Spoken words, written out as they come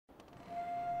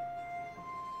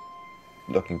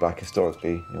Looking back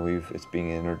historically, it's been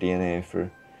in our DNA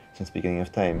since the beginning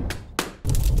of time.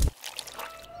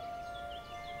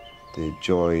 The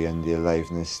joy and the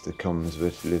aliveness that comes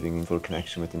with living in full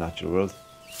connection with the natural world.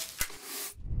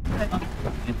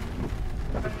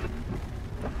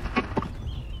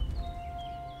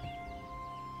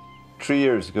 3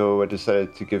 years ago, I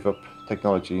decided to give up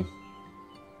technology.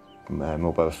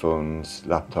 Mobile phones,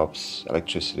 laptops,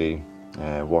 electricity,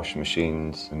 washing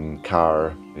machines, and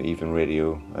car, even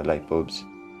radio, light bulbs.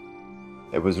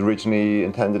 It was originally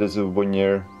intended as a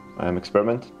one-year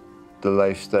experiment. The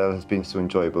lifestyle has been so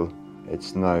enjoyable.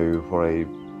 It's now what I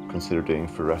consider doing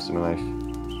for the rest of my life.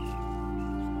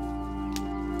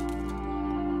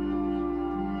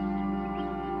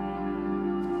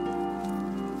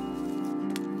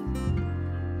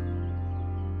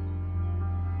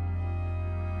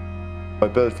 I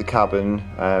built the cabin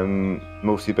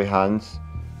mostly by hand.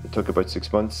 It took about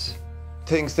 6 months.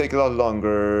 Things take a lot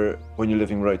longer when you're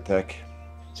living without tech.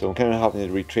 So I'm kind of having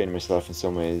to retrain myself in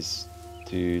some ways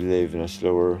to live in a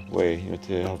slower way,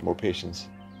 to have more patience.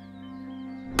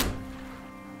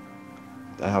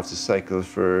 I have to cycle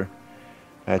for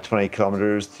 20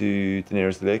 kilometers to the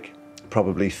nearest lake,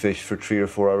 probably fish for 3 or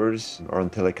 4 hours or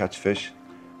until I catch fish,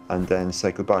 and then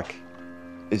cycle back.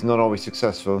 It's not always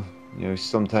successful.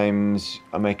 Sometimes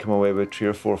I might come away with 3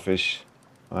 or 4 fish,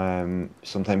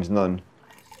 sometimes none.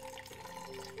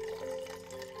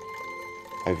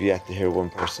 I've yet to hear one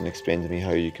person explain to me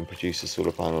how you can produce a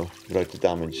solar panel without the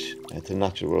damage to the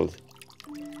natural world.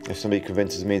 If somebody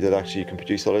convinces me that actually you can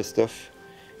produce all this stuff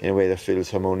in a way that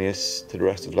feels harmonious to the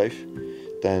rest of life,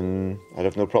 then I'd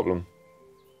have no problem.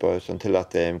 But until that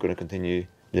day, I'm going to continue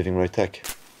living without tech.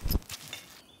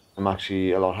 I'm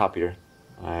actually a lot happier.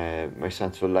 My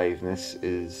sense of aliveness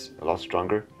is a lot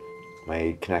stronger.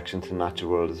 My connection to the natural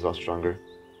world is a lot stronger.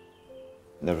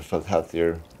 Never felt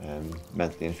healthier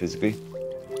mentally and physically.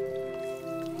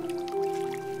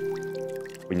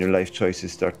 When your life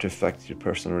choices start to affect your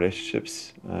personal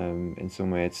relationships, in some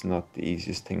way it's not the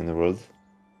easiest thing in the world.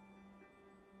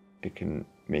 It can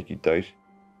make you doubt.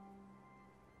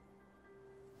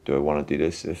 Do I want to do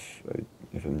this if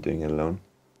I'm doing it alone?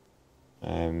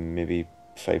 Maybe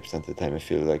 5% of the time I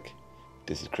feel like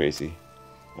this is crazy,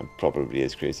 and probably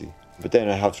is crazy. But then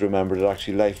I have to remember that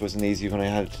actually life wasn't easy when I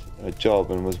had a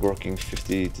job and was working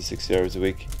 50 to 60 hours a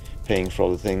week, paying for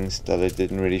all the things that I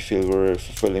didn't really feel were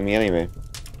fulfilling me anyway.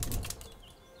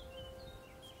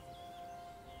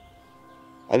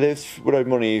 I lived without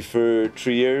money for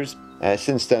 3 years.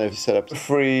 Since then I've set up a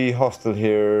free hostel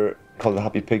here called the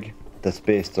Happy Pig that's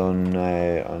based on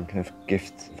kind of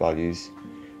gift values.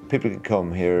 People can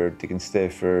come here, they can stay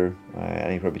for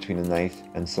anywhere between a night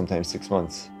and sometimes 6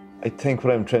 months. I think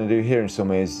what I'm trying to do here in some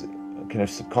ways, kind of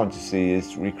subconsciously,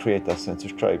 is recreate that sense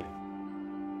of tribe.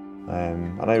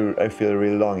 And I feel a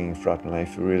real longing for that in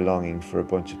life, a real longing for a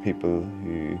bunch of people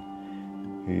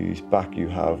whose back you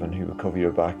have and who will cover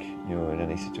your back, in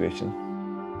any situation.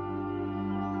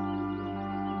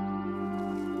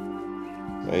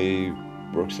 I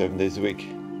work 7 days a week,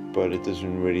 but it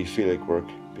doesn't really feel like work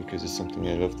because it's something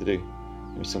I love to do.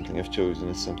 It's something I've chosen,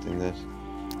 it's something that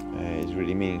is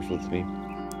really meaningful to me.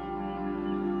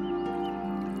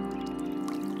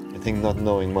 I think not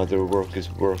knowing whether work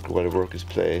is work or whether work is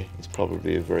play is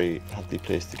probably a very healthy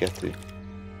place to get to.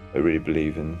 I really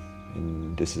believe in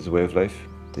this as a way of life.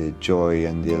 The joy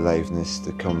and the aliveness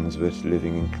that comes with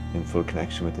living in full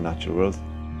connection with the natural world.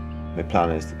 My plan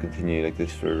is to continue like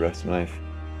this for the rest of my life.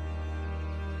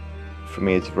 For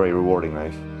me, it's a very rewarding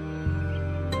life.